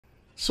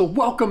So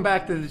welcome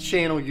back to the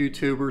channel,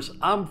 YouTubers.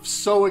 I'm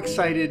so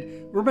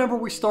excited. Remember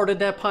we started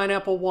that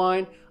pineapple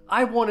wine?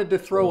 I wanted to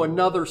throw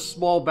another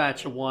small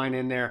batch of wine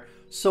in there.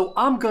 So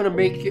I'm gonna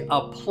make you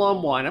a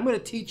plum wine. I'm gonna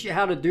teach you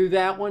how to do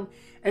that one.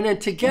 And then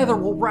together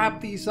we'll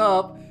wrap these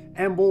up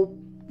and we'll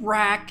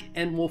rack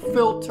and we'll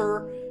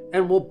filter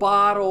and we'll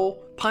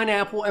bottle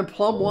pineapple and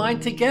plum wine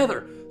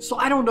together. So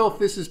I don't know if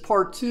this is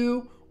part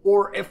 2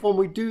 or if when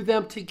we do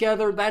them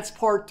together, that's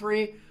part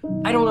 3.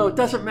 I don't know, it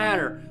doesn't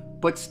matter.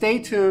 But stay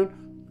tuned.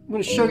 I'm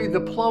going to show you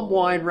the plum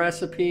wine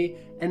recipe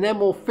and then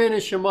we'll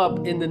finish them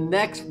up in the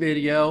next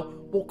video.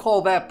 We'll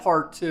call that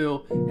part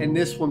 2 and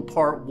this one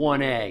part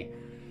 1A.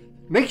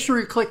 Make sure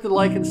you click the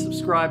like and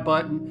subscribe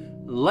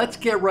button. Let's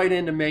get right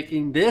into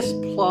making this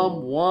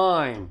plum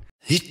wine.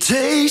 It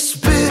tastes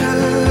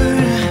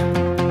bitter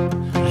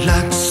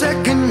like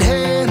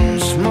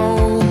secondhand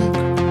smoke,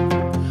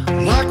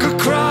 like a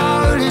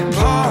crowded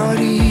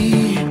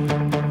party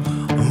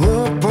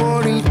or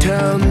party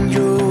town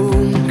joke.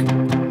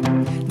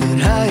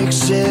 I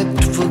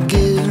accept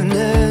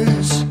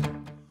forgiveness.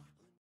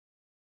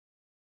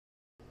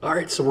 All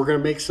right, so we're going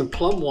to make some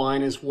plum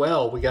wine as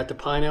well. We got the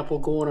pineapple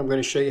going. I'm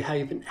going to show you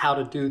how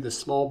to do the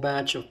small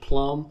batch of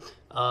plum.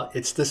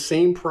 It's the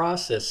same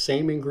process,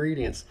 same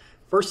ingredients.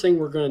 First thing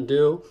we're going to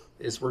do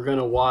is we're going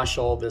to wash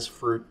all this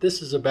fruit.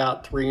 This is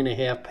about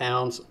 3.5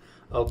 pounds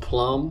of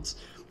plums.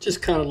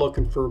 Just kind of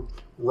looking for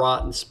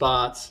rotten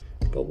spots,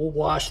 but we'll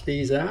wash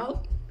these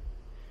out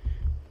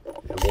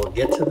and we'll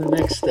get to the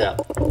next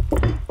step.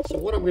 So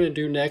what I'm going to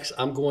do next,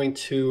 I'm going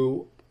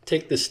to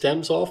take the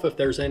stems off if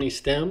there's any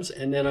stems,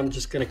 and then I'm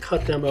just going to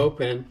cut them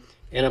open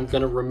and I'm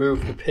going to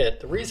remove the pit.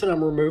 The reason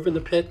I'm removing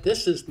the pit,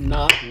 this is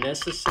not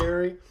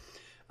necessary,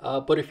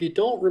 but if you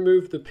don't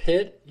remove the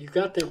pit, you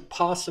got the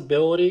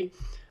possibility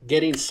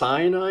getting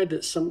cyanide.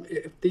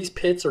 If these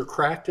pits are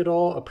cracked at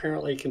all,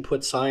 apparently you can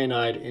put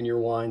cyanide in your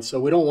wine, so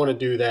we don't want to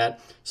do that.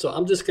 So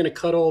I'm just going to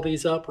cut all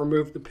these up,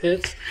 remove the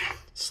pits,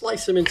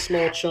 slice them in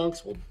small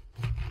chunks.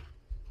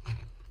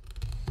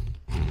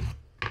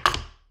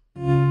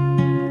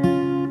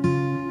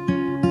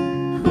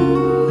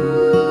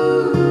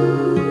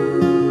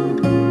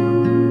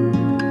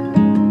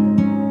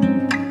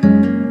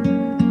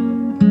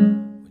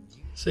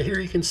 So here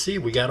you can see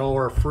we got all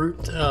our fruit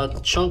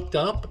chunked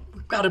up.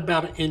 We've got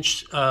about 1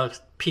 inch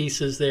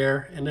pieces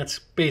there, and that's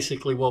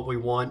basically what we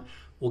want.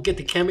 We'll get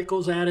the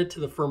chemicals added to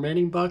the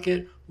fermenting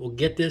bucket. We'll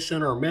get this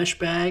in our mesh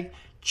bag,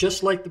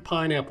 just like the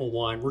pineapple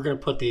wine. We're going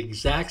to put the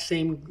exact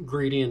same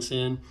ingredients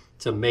in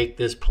to make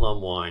this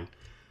plum wine.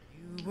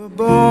 You were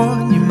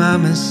born, your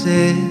mama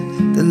said,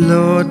 the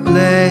Lord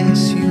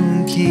bless you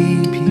and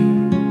keep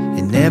you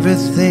in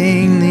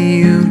everything that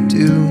you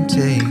do.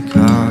 Take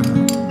heart.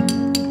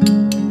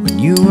 When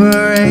you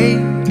were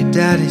 8, your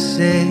daddy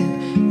said,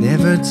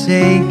 never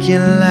take your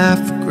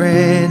life for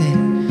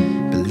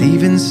granted.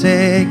 Believe in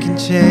second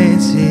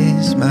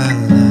chances, my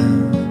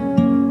love.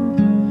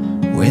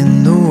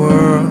 When the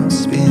world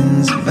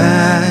spins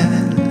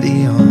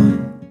badly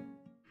on.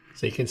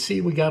 So you can see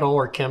we got all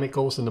our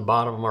chemicals in the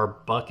bottom of our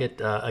bucket.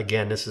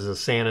 Again, this is a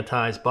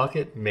sanitized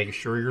bucket. Make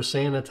sure you're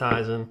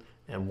sanitizing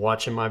and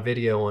watching my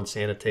video on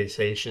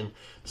sanitization.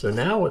 So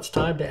now it's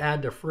time to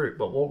add the fruit.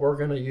 But what we're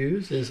going to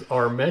use is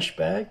our mesh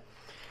bag.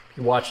 If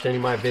you watched any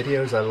of my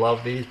videos, I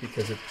love these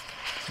because it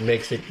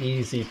makes it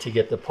easy to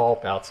get the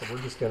pulp out. So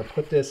we're just going to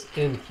put this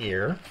in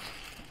here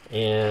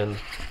and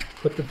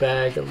put the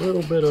bag a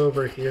little bit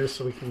over here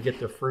so we can get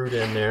the fruit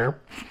in there.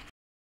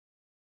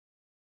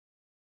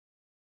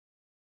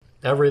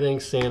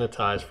 Everything's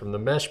sanitized from the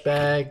mesh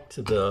bag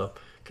to the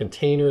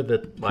container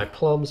that my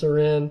plums are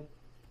in.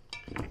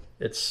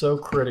 It's so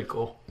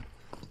critical.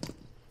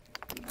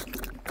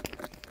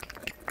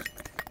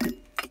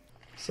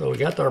 So we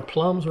got our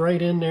plums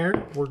right in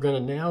there. We're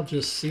going to now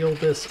just seal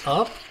this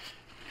up.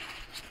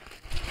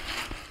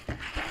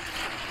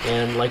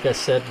 And like I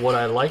said, what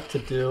I like to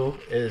do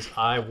is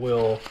I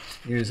will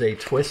use a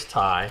twist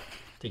tie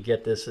to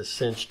get this as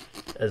cinched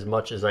as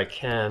much as I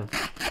can.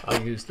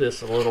 I'll use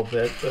this a little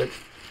bit, but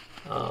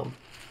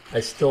I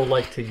still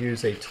like to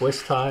use a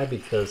twist tie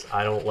because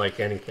I don't like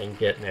anything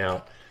getting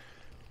out.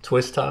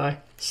 Twist tie,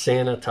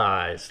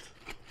 sanitized.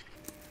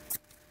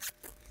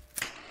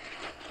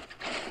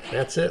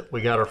 That's it.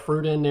 We got our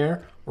fruit in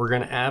there. We're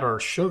going to add our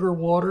sugar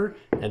water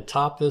and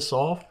top this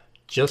off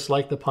just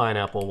like the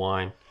pineapple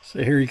wine.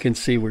 So here you can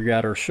see we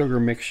got our sugar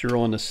mixture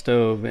on the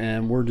stove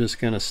and we're just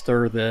going to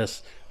stir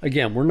this.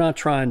 Again, we're not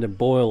trying to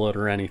boil it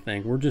or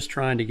anything. We're just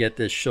trying to get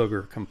this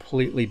sugar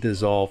completely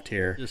dissolved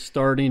here. Just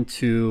starting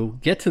to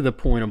get to the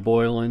point of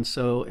boiling.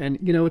 So, and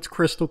you know, it's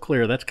crystal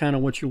clear. That's kind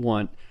of what you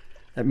want.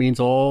 That means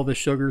all the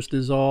sugar's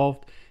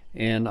dissolved,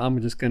 and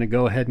I'm just going to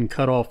go ahead and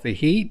cut off the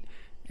heat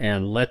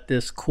and let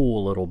this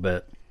cool a little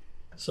bit.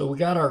 So we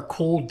got our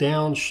cooled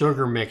down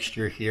sugar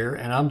mixture here,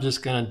 and I'm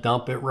just going to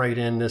dump it right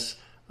in this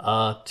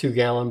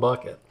 2-gallon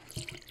bucket.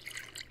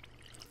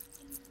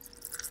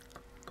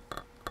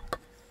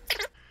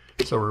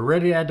 So we're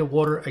ready to add the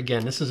water.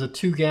 Again, this is a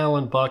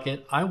 2-gallon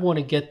bucket. I want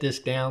to get this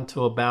down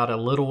to about a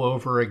little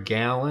over a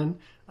gallon.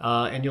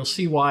 And you'll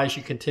see why as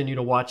you continue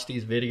to watch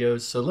these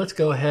videos. So let's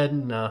go ahead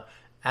and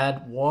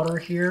add water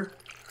here.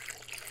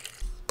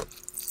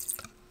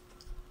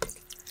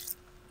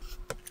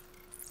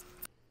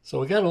 So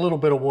we got a little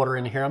bit of water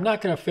in here. I'm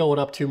not going to fill it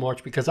up too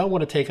much because I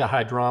want to take a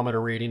hydrometer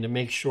reading to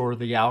make sure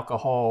the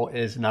alcohol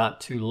is not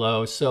too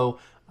low. So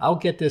I'll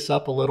get this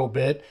up a little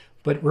bit,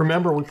 but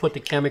remember we put the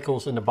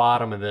chemicals in the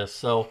bottom of this.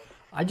 So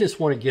I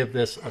just want to give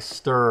this a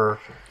stir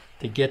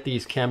to get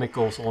these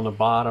chemicals on the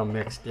bottom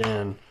mixed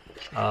in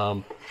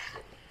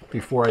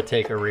before I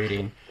take a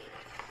reading.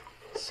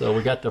 So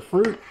we got the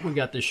fruit, we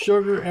got the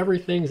sugar,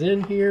 everything's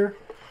in here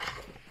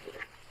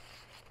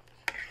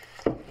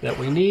that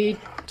we need.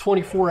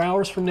 24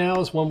 hours from now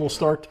is when we'll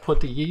start to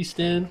put the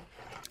yeast in.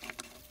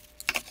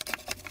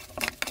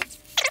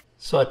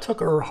 So I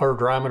took our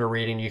hydrometer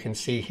reading, you can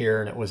see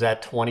here, and it was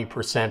at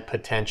 20%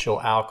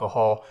 potential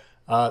alcohol.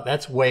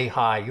 That's way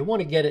high. You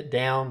want to get it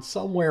down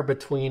somewhere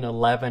between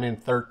 11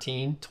 and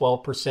 13,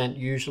 12%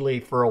 usually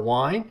for a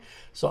wine.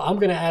 So I'm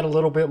going to add a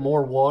little bit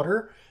more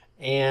water,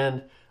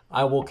 and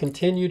I will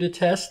continue to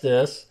test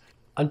this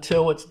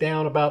until it's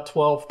down about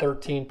 12,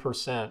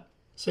 13%.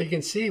 So you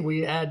can see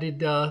we added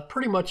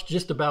pretty much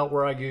just about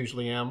where I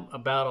usually am,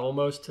 about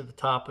almost to the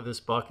top of this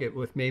bucket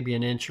with maybe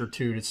an inch or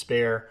two to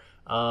spare.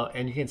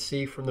 And you can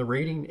see from the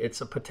reading, it's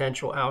a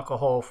potential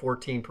alcohol of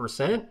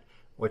 14%,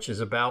 which is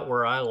about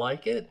where I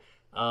like it.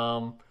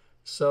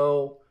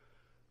 So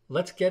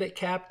let's get it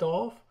capped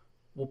off.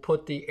 We'll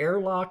put the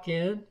airlock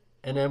in,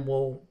 and then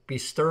we'll be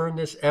stirring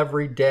this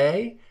every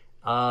day.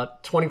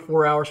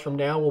 24 hours from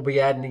now, we'll be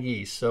adding the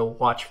yeast. So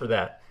watch for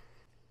that.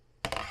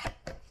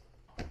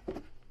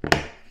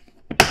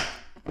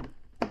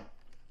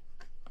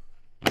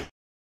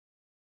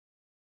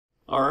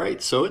 All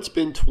right, so it's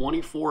been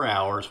 24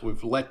 hours.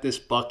 We've let this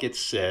bucket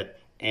sit,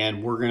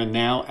 and we're going to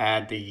now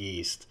add the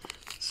yeast.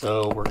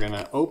 So we're going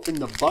to open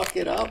the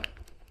bucket up,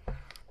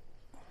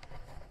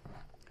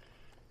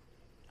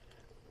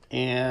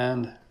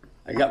 and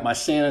I got my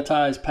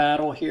sanitized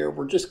paddle here.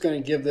 We're just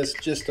going to give this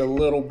just a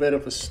little bit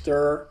of a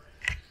stir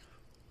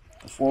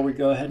before we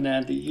go ahead and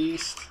add the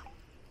yeast.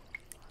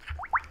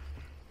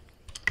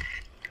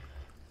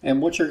 And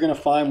what you're going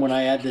to find when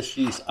I add this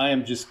yeast,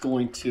 I'm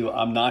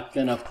not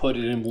going to put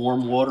it in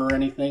warm water or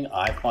anything.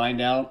 I find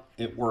out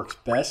it works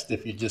best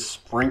if you just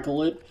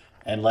sprinkle it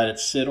and let it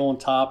sit on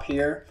top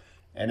here.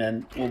 And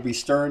then we'll be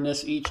stirring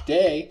this each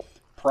day,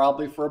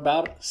 probably for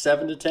about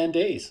 7 to 10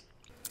 days.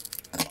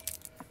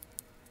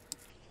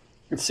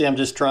 You can see I'm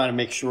just trying to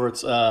make sure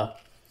it's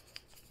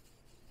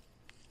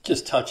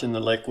just touching the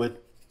liquid.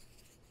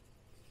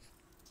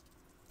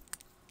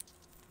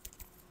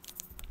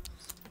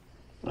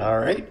 All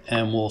right,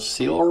 and we'll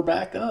seal her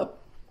back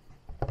up.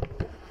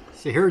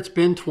 So here it's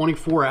been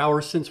 24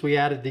 hours since we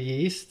added the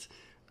yeast.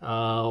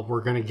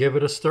 We're going to give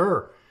it a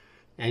stir.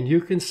 And you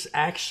can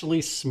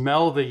actually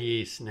smell the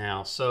yeast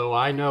now, so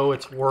I know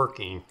it's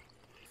working.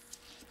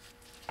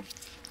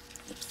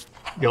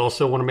 You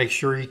also want to make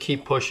sure you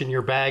keep pushing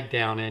your bag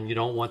down in. You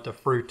don't want the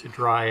fruit to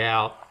dry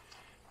out.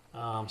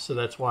 So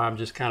that's why I'm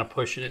just kind of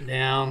pushing it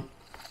down.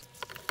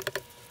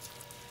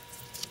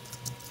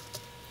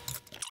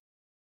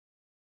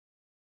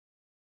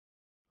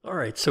 All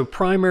right, so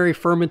primary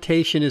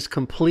fermentation is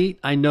complete.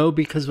 I know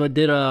because I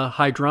did a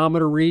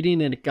hydrometer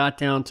reading and it got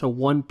down to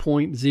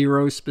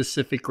 1.0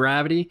 specific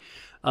gravity.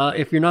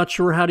 If you're not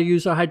sure how to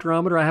use a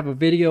hydrometer, I have a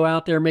video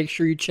out there. Make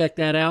sure you check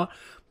that out.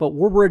 But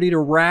we're ready to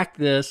rack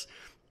this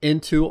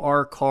into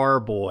our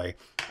carboy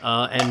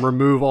and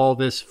remove all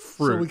this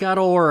fruit. So we got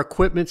all our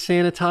equipment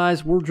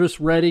sanitized. We're just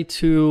ready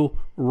to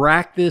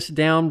rack this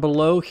down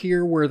below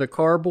here where the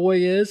carboy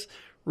is.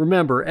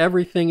 Remember,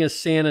 everything is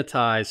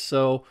sanitized,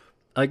 so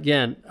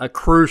again, a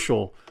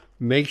crucial,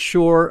 make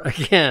sure,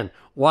 again,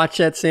 watch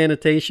that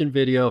sanitation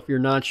video if you're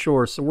not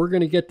sure. So we're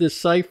going to get this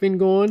siphon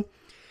going,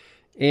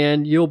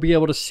 and you'll be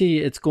able to see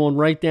it's going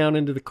right down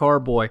into the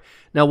carboy.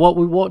 Now, what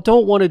we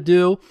don't want to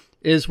do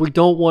is we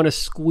don't want to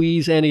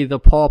squeeze any of the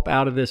pulp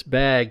out of this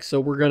bag. So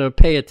we're going to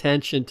pay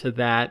attention to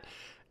that.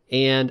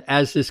 And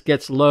as this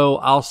gets low,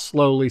 I'll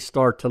slowly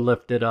start to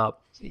lift it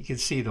up. So you can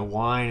see the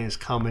wine is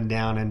coming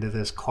down into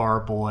this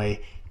carboy.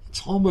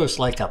 It's almost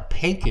like a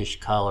pinkish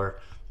color.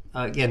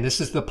 Again, this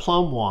is the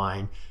plum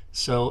wine,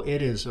 so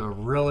it is a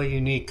really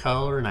unique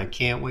color, and I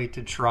can't wait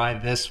to try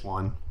this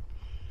one.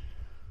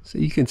 So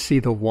you can see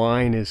the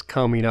wine is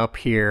coming up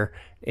here,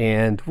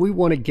 and we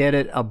want to get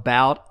it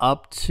about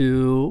up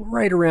to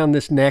right around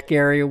this neck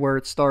area where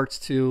it starts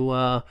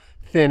to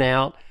thin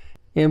out.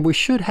 And we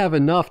should have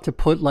enough to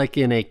put like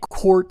in a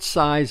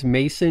quart-size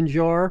mason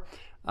jar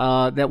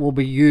that will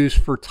be used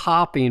for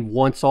topping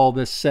once all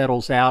this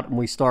settles out and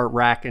we start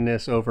racking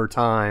this over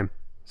time.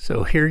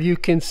 So here you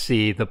can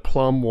see the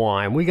plum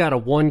wine. We got a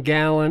 1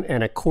 gallon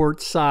and a quart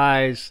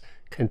size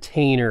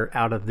container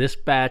out of this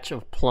batch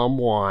of plum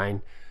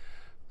wine.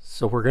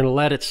 So we're going to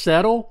let it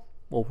settle.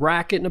 We'll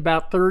rack it in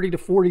about 30 to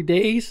 40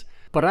 days.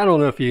 But I don't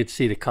know if you could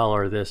see the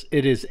color of this.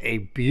 It is a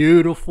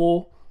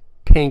beautiful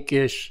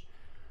pinkish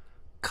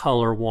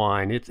color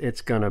wine.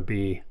 It's going to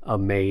be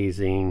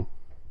amazing.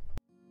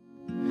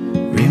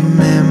 Remember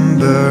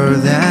remember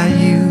that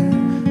you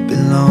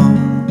belong.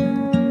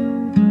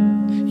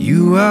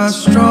 You are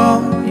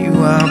strong, you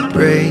are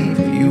brave,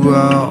 you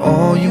are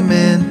all you're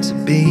meant to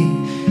be,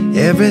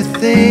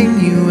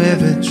 everything you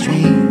ever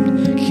dreamed.